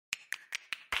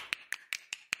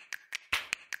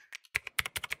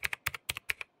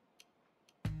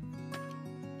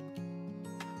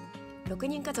6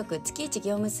人家族月1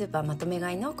業務スーパーまとめ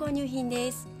買いの購入品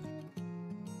です。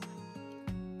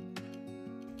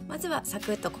まずはサク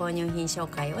ッと購入品紹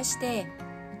介をして、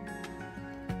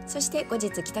そして後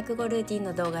日帰宅後ルーティン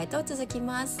の動画へと続き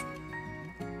ます。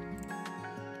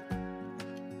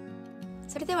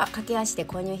それでは駆け足で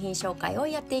購入品紹介を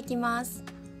やっていきます。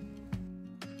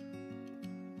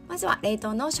まずは冷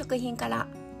凍の食品から。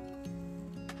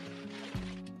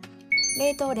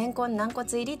冷凍レンコン軟骨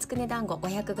入りつくね団子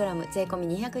 500g 税込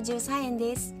み213円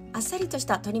です。あっさりとし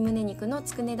た鶏胸肉の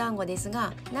つくね団子です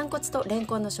が、軟骨とレン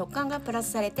コンの食感がプラ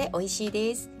スされて美味しい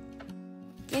です。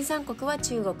原産国は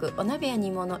中国。お鍋や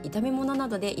煮物、炒め物な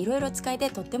どでいろいろ使えて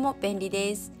とっても便利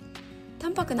です。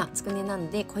淡白なつくねなの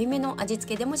で濃いめの味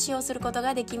付けでも使用すること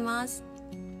ができます。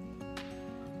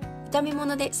炒め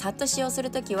物でさっと使用する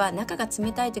ときは中が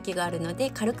冷たい時があるので、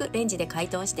軽くレンジで解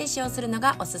凍して使用するの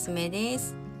がおすすめで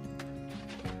す。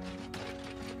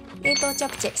冷凍チャ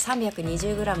プチェ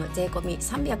 320g 税込み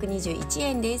321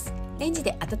円です。レンジ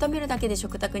で温めるだけで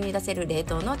食卓に出せる冷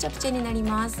凍のチャプチェになり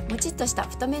ます。もちっとした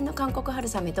太麺の韓国春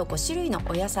雨と5種類の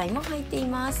お野菜も入ってい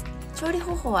ます。調理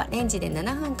方法はレンジで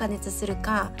7分加熱する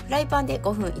か、フライパンで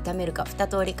5分炒めるか2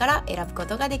通りから選ぶこ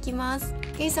とができます。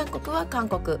原産国は韓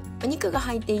国。お肉が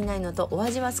入っていないのとお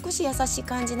味は少し優しい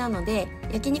感じなので、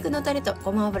焼肉のタレと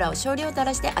ごま油を少量垂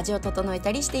らして味を整え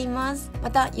たりしています。ま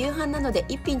た夕飯などで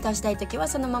1品足したい時は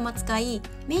そのまま使い、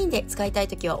メインで使いたい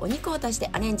時はお肉を足して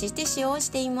アレンジして使用し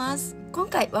ています。今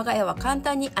回我が家は簡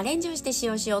単にアレンジをして使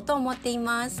用しようと思ってい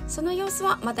ます。その様子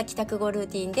はまた帰宅後ルー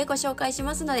ティンでご紹介し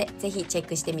ますので、ぜひチェッ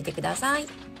クしてみてください。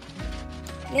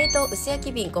冷凍薄焼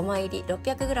き瓶5枚入り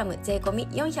 600g 税込み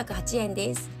408円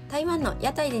です。台湾の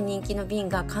屋台で人気の瓶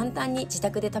が簡単に自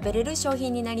宅で食べれる商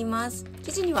品になります。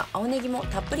生地には青ネギも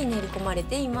たっぷり練り込まれ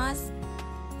ています。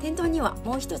店頭には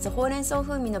もう一つほうれん草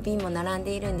風味の瓶も並ん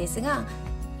でいるんですが、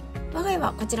我が家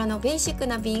はこちらのベーシック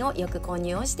な瓶をよく購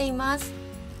入をしています。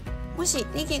もし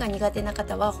ネギが苦手な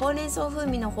方はほうれん草風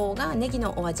味の方がネギ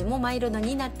のお味もマイルド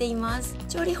になっています。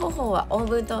調理方法はオー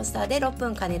ブントースターで6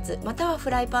分加熱、またはフ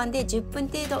ライパンで10分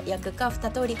程度焼くか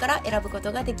2通りから選ぶこ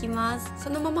とができます。そ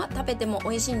のまま食べても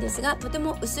美味しいんですが、とて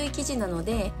も薄い生地なの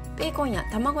でベーコンや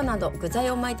卵など具材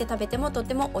を巻いて食べてもと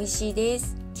ても美味しいで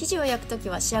す。生地を焼くとき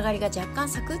は仕上がりが若干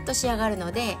サクッと仕上がる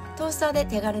ので、トースターで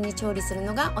手軽に調理する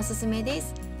のがおすすめで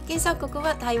す。原産国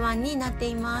は台湾になって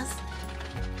います。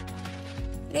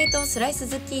冷凍スライス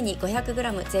ズッキーニ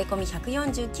 500g 税込み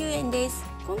149円です。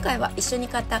今回は一緒に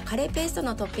買ったカレーペースト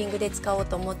のトッピングで使おう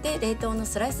と思って冷凍の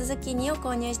スライスズッキーニを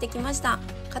購入してきました。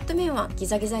カット面はギ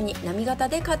ザギザに波形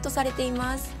でカットされてい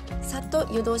ます。さっと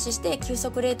湯通しして急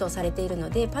速冷凍されているの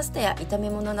で、パスタや炒め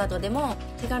物などでも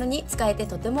手軽に使えて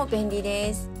とても便利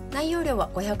です。内容量は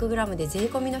 500g で税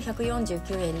込みの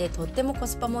149円でとってもコ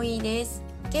スパもいいです。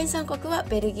原産国は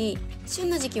ベルギー。旬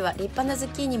の時期は立派なズッ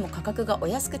キーニも価格がお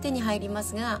安く手に入りま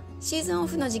すが、シーズンオ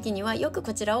フの時期にはよく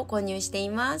こちらを購入してい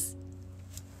ます。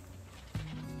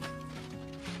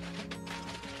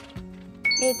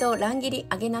冷凍乱切り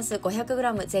揚げなす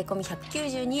 500g 税込み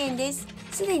192円です。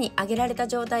すでに揚げられた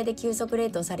状態で急速冷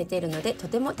凍されているので、と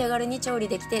ても手軽に調理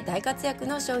できて大活躍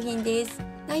の商品です。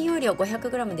内容量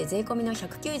 500g で税込みの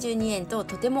192円と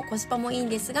とてもコスパもいいん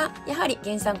ですが、やはり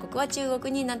原産国は中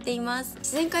国になっています。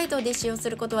自然解凍で使用す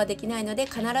ることはできないので、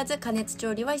必ず加熱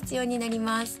調理は必要になり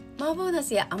ます。麻婆茄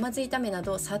子や甘酢炒めな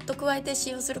どさっと加えて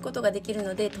使用することができる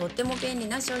ので、とっても便利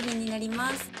な商品になりま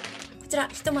す。こちら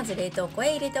ひとまず冷凍庫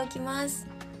へ入れておきます。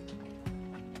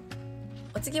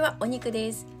お次はお肉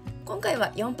です。今回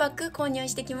は4パック購入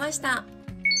してきました。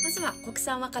まずは国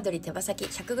産若鶏手羽先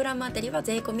 100g あたりは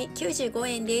税込み95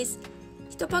円です。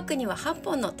1パックには8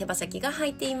本の手羽先が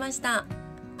入っていました。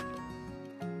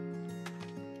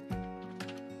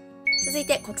続い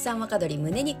て国産若鶏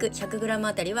胸肉 100g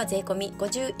あたりは税込み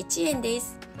51円で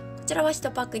す。こちらは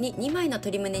1パックに2枚の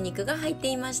鶏胸肉が入って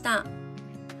いました。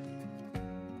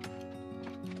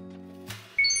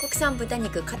国産豚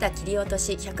肉肩切り落と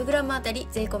し 100g あたり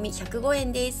税込み105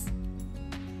円です。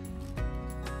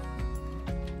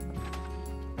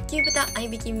牛豚合い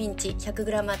びきミンチ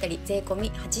 100g あたり税込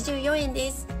み84円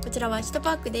です。こちらは1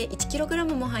パックで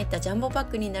 1kg も入ったジャンボパッ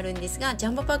クになるんですが、ジ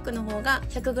ャンボパックの方が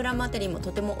 100g あたりも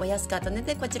とてもお安かったの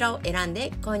で、こちらを選ん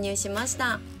で購入しまし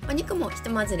た。お肉もひと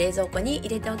まず冷蔵庫に入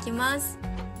れておきます。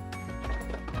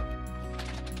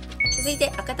続いて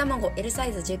赤卵 L サ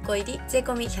イズ10個入り税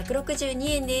込み162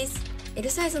円です。L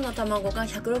サイズの卵が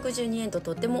162円と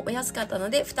とってもお安かったの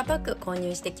で2パック購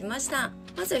入してきました。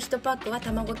まず1パックは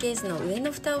卵ケースの上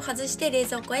の蓋を外して冷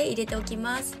蔵庫へ入れておき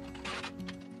ます。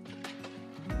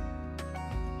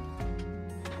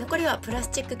残りはプラス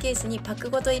チックケースにパック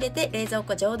ごと入れて冷蔵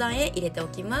庫上段へ入れてお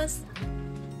きます。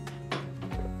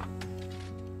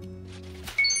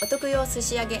得用寿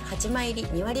司揚げ8枚入り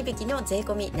2割引きの税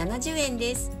込み70円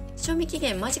です。賞味期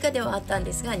限間近ではあったん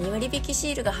ですが、2割引きシ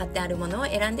ールが貼ってあるものを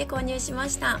選んで購入しま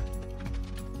した。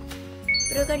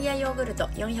ブルガリアヨーグルト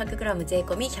 400g 税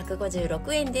込み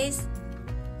156円です。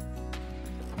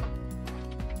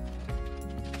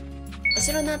お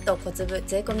白納豆小粒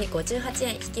税込み58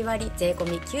円、引き割り税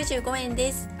込み95円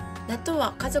です。納豆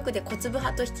は家族で小粒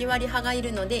派と引き割り派がい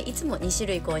るので、いつも2種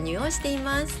類購入をしてい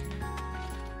ます。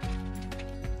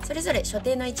それぞれ所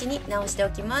定の位置に直してお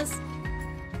きます。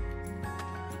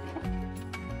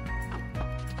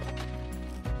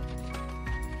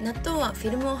納豆はフ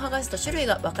ィルムを剥がすと種類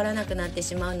がわからなくなって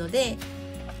しまうので、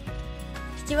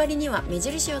引き割りには目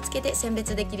印をつけて選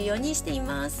別できるようにしてい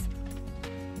ます。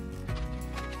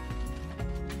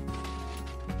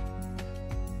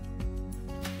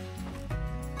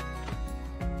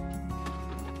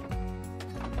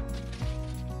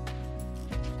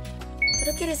と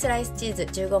ろけるスライスチーズ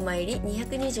15枚入り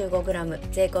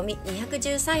 225g 税込み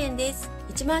213円です。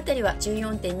1枚あたりは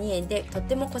 14.2 円でとっ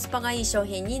てもコスパがいい商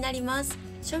品になります。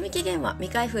賞味期限は未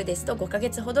開封ですと5ヶ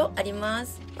月ほどありま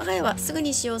す。我が家はすぐ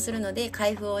に使用するので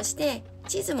開封をして、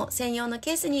チーズも専用の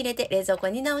ケースに入れて冷蔵庫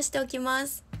に直しておきま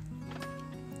す。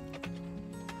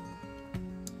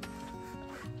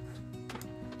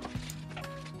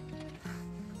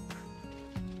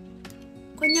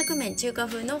こんにゃく麺中華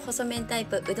風の細麺タイ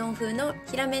プ、うどん風の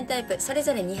平麺タイプ、それ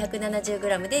ぞれ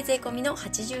 270g で税込みの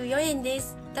84円で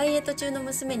す。ダイエット中の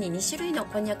娘に2種類の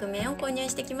こんにゃく麺を購入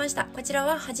してきました。こちら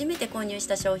は初めて購入し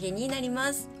た商品になり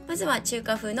ます。まずは中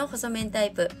華風の細麺タイ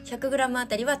プ、 100g あ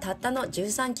たりはたったの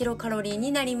 13kcal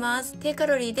になります。低カ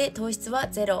ロリーで糖質は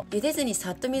ゼロ、茹でずに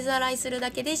さっと水洗いする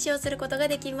だけで使用することが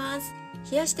できます。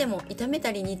冷やしても炒め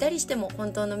たり煮たりしても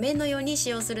本当の麺のように使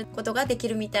用することができ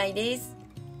るみたいです。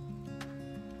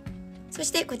そ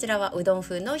してこちらはうどん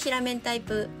風の平麺タイ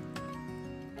プ、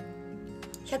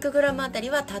 100g あたり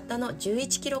はたったの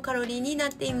 11kcal になっ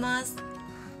ています。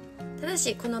ただ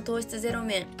しこの糖質ゼロ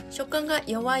麺、食感が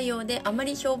弱いようであま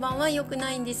り評判は良く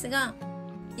ないんですが、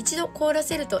一度凍ら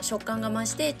せると食感が増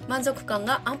して満足感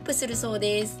がアップするそう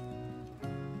です。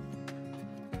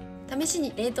試し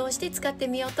に冷凍して使って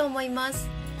みようと思います。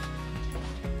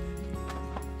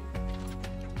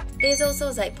冷蔵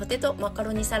惣菜ポテトマカ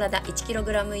ロニサラダ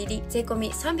 1kg 入り税込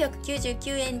み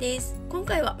399円です。今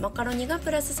回はマカロニがプ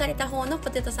ラスされた方の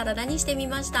ポテトサラダにしてみ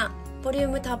ました。ボリュー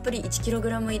ムたっぷり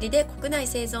 1kg 入りで国内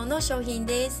製造の商品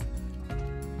です。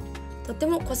とって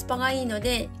もコスパがいいの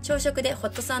で、朝食でホッ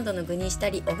トサンドの具にした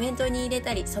り、お弁当に入れ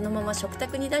たり、そのまま食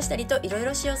卓に出したりといろい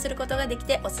ろ使用することができ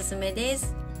ておすすめで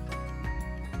す。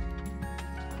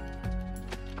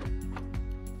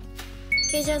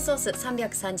ケイジャンソース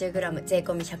 330g 税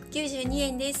込み192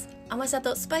円です。甘さ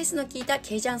とスパイスの効いた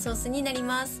ケイジャンソースになり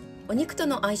ます。お肉と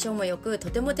の相性も良く、と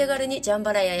ても手軽にジャン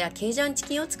バラヤやケイジャンチ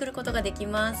キンを作ることができ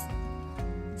ます。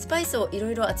スパイスをいろ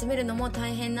いろ集めるのも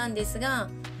大変なんですが、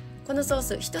このソー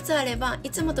ス一つあればい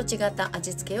つもと違った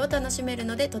味付けを楽しめる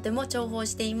のでとても重宝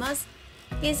しています。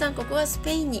原産国はス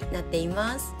ペインになってい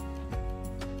ます。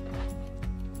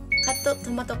カット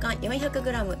トマト缶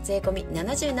 400g 税込み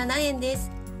77円です。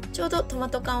ちょうどトマ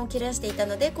ト缶を切らしていた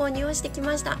ので購入をしてき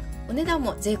ました。お値段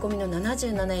も税込みの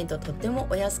77円ととっても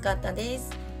お安かったです。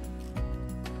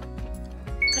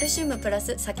カルシウムプラ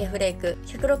ス鮭フレーク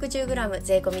 160g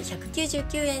税込み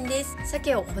199円です。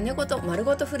鮭を骨ごと丸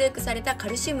ごとフレークされたカ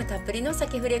ルシウムたっぷりの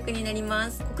鮭フレークになり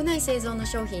ます。国内製造の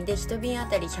商品で1瓶あ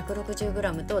たり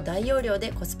 160g と大容量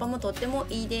でコスパもとっても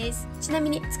いいです。ちな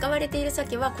みに使われている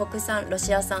鮭は国産、ロ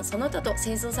シア産その他と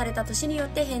製造された年によっ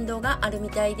て変動があるみ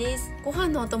たいです。ご飯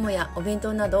のお供やお弁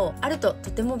当などあると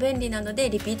とても便利なので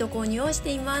リピート購入をし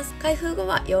ています。開封後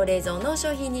は要冷蔵の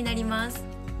商品になります。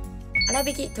粗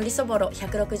挽き鶏そぼろ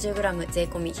 160g 税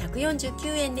込み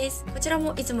149円です。こちら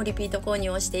もいつもリピート購入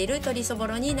をしている鶏そぼ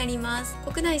ろになります。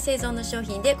国内製造の商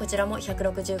品でこちらも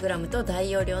 160g と大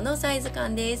容量のサイズ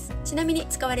感です。ちなみに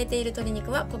使われている鶏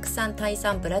肉は国産、タイ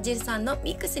産、ブラジル産の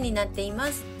ミックスになっていま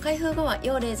す。開封後は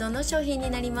要冷蔵の商品に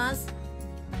なります。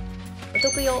お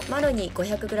得用マロニー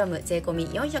 500g 税込み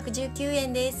419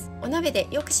円です。お鍋で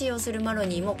よく使用するマロ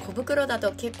ニーも小袋だ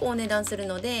と結構お値段する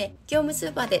ので、業務ス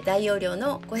ーパーで大容量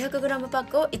の 500g パッ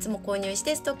クをいつも購入し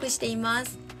てストックしていま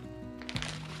す。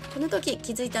この時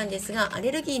気づいたんですが、ア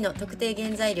レルギーの特定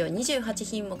原材料28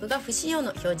品目が不使用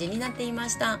の表示になっていま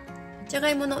した。じゃが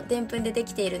いものでんぷんでで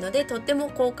きているのでとっても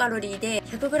高カロリーで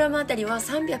 100g あたりは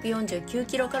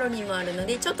 349kcal もあるの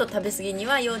でちょっと食べ過ぎに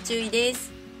は要注意で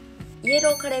す。イエ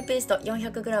ローカレーペースト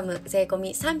 400g 税込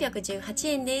み318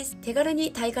円です。手軽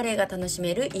にタイカレーが楽し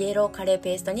めるイエローカレー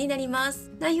ペーストになります。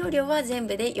内容量は全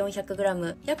部で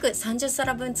 400g、 約30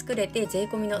皿分作れて税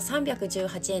込みの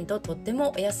318円ととって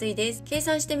もお安いです。計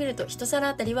算してみると1皿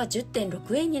あたりは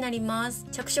 10.6 円になります。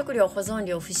着色料、保存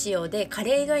料不使用で、カ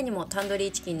レー以外にもタンドリ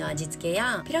ーチキンの味付け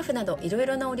やピラフなどいろい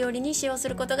ろなお料理に使用す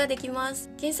ることができま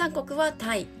す。原産国は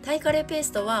タイカレーペー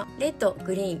ストはレッド、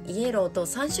グリーン、イエローと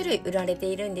3種類売られて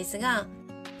いるんですが、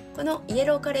このイエ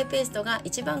ローカレーペーストが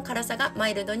一番辛さがマ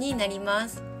イルドになりま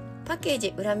す。パッケー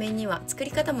ジ裏面には作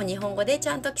り方も日本語でち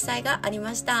ゃんと記載があり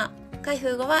ました。開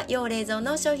封後は要冷蔵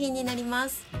の商品になりま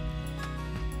す。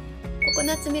ココ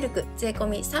ナッツミルク税込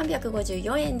み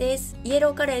354円です。イエ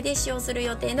ローカレーで使用する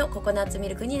予定のココナッツミ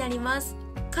ルクになります。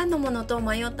缶のものと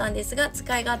迷ったんですが、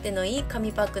使い勝手のいい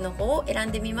紙パックの方を選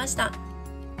んでみました。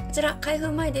こちら開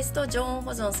封前ですと常温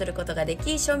保存することがで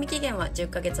き、賞味期限は10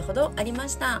ヶ月ほどありま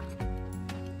した。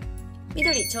み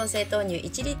どり調製豆乳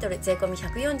1リットル税込み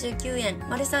149円、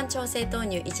マルサン調製豆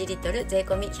乳1リットル税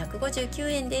込み159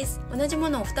円です。同じも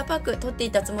のを2パック取ってい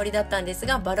たつもりだったんです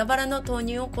が、バラバラの豆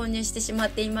乳を購入してしまっ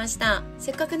ていました。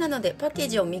せっかくなのでパッケー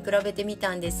ジを見比べてみ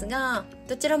たんですが、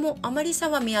どちらもあまり差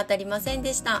は見当たりません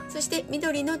でした。そして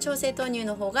緑の調製豆乳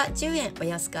の方が10円お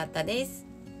安かったです。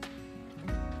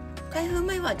開封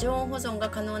前は常温保存が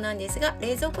可能なんですが、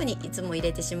冷蔵庫にいつも入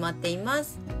れてしまっていま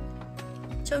す。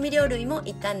調味料類も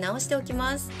一旦直しておき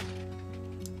ます。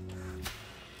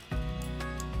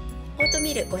オート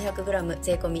ミール 500g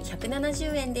税込み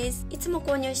170円です。いつも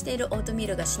購入しているオートミー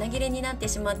ルが品切れになって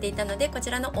しまっていたので、こち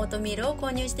らのオートミールを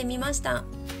購入してみました。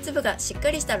粒がしっ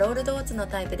かりしたロールドオーツの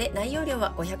タイプで、内容量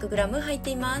は 500g 入って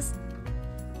います。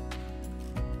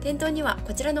店頭には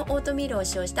こちらのオートミールを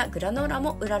使用したグラノーラ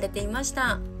も売られていまし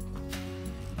た。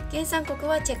原産国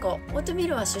はチェコ。オートミー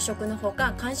ルは主食のほ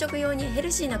か、間食用にヘ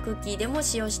ルシーなクッキーでも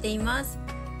使用しています。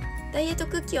ダイエット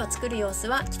クッキーを作る様子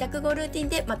は帰宅後ルーティン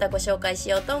でまたご紹介し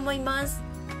ようと思います。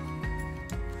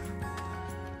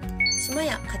島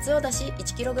屋かつおだし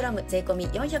 1kg 税込み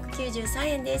493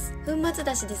円です。粉末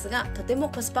だしですが、とても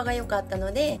コスパが良かった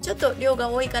ので、ちょっと量が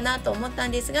多いかなと思った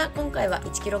んですが、今回は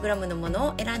 1kg のもの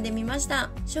を選んでみました。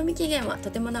賞味期限は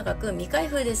とても長く、未開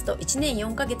封ですと1年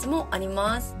4ヶ月もあり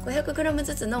ます。 500g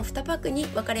ずつの2パックに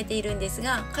分かれているんです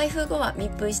が、開封後は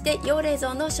密封して要冷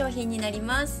蔵の商品になり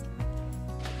ます。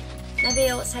鍋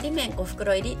用サリ麺5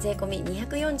袋入り税込み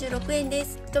246円で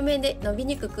す。太麺で伸び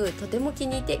にくく、とても気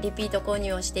に入ってリピート購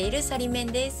入をしているサリ麺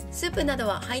です。スープなど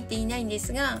は入っていないんで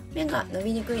すが、麺が伸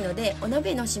びにくいので、お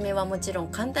鍋の締めはもちろ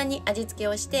ん簡単に味付け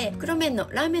をして、黒麺の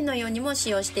ラーメンのようにも使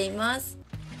用しています。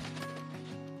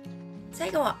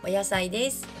最後はお野菜で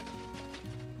す。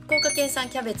福岡県産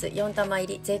キャベツ4玉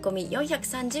入り税込み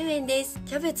430円です。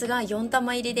キャベツが4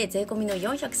玉入りで税込みの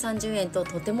430円と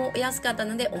とてもお安かった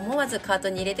ので、思わずカート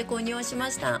に入れて購入をし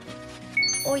ました。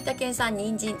大分県産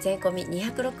人参税込み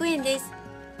206円です。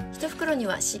1袋に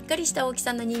はしっかりした大き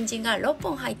さの人参が6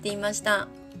本入っていました。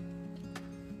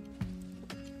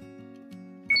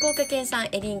福岡県産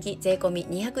エリンギ税込み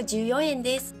214円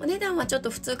です。お値段はちょっと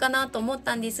普通かなと思っ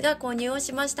たんですが、購入を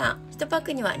しました。1パッ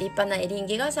クには立派なエリン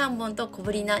ギが3本と小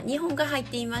ぶりな2本が入っ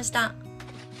ていました。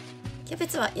キャベ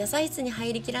ツは野菜室に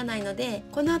入りきらないので、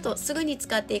この後すぐに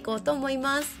使っていこうと思い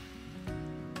ます。